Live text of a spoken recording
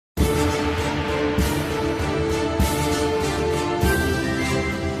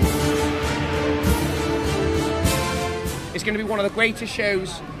It's going to be one of the greatest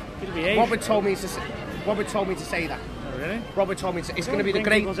shows. It'll be Asian. Robert told me to say that. Oh, really? Robert told me it's going to be the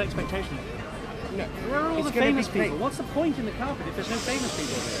great. People's expectations. No, Where are all it's the gonna famous be great. people? What's the point in the carpet if there's no famous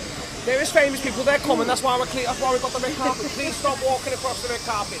people here? There is famous people. They're coming. That's why we've got the red carpet. Please stop walking across the red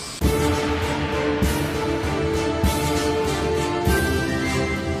carpet.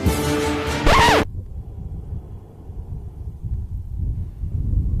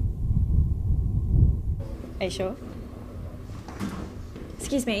 Are you sure?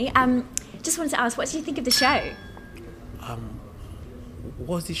 Excuse me, just wanted to ask, what did you think of the show?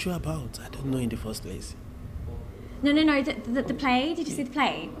 What's the show about? I don't know in the first place. No, the play. Did you see the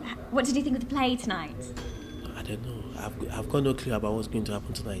play? What did you think of the play tonight? I don't know. I've got no clue about what's going to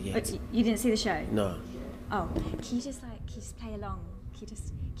happen tonight yet. But you didn't see the show? No. Oh, can you just play along? Can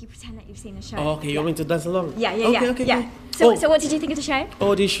you pretend that you've seen the show? Oh, okay, you want me to dance along? Yeah. Okay. So what did you think of the show?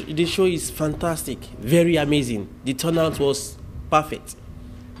 Oh, the show is fantastic. Very amazing. The turnout was perfect.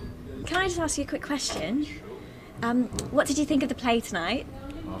 Can I just ask you a quick question? What did you think of the play tonight?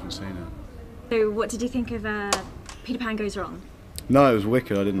 I haven't seen it. So what did you think of Peter Pan Goes Wrong? No, it was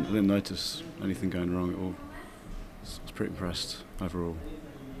wicked. I didn't notice anything going wrong at all. I was pretty impressed overall.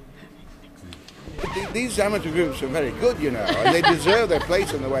 These amateur groups are very good, you know, and they deserve their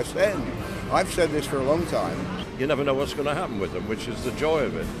place in the West End. I've said this for a long time. You never know what's going to happen with them, which is the joy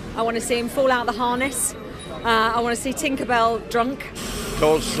of it. I want to see him fall out of the harness. I want to see Tinkerbell drunk.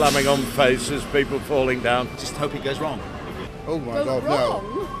 Doors slamming on faces, people falling down. Just hope it goes wrong. Oh my God,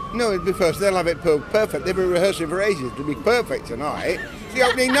 no. No, it'll be first. They'll have it perfect. They've been rehearsing for ages. It'll be perfect tonight. It's the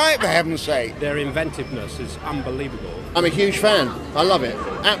opening night, for heaven's sake. Their inventiveness is unbelievable. I'm a huge fan. I love it.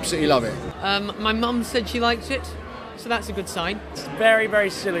 Absolutely love it. My mum said she liked it, so that's a good sign. It's very, very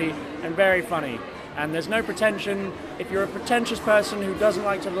silly and very funny. And there's no pretension. If you're a pretentious person who doesn't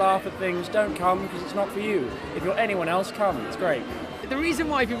like to laugh at things, don't come because it's not for you. If you're anyone else, come. It's great. The reason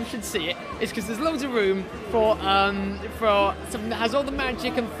why people should see it is because there's loads of room for something that has all the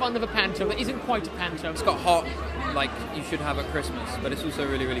magic and fun of a panto that isn't quite a panto. It's got heart like you should have at Christmas, but it's also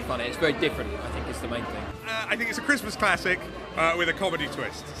really, really funny. It's very different, I think, is the main thing. I think it's a Christmas classic with a comedy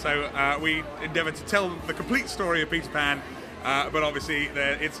twist. So we endeavour to tell the complete story of Peter Pan, but obviously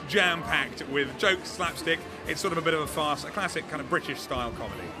it's jam-packed with jokes, slapstick. It's sort of a bit of a farce, a classic kind of British-style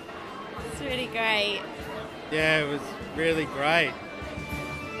comedy. It's really great. Yeah, it was really great.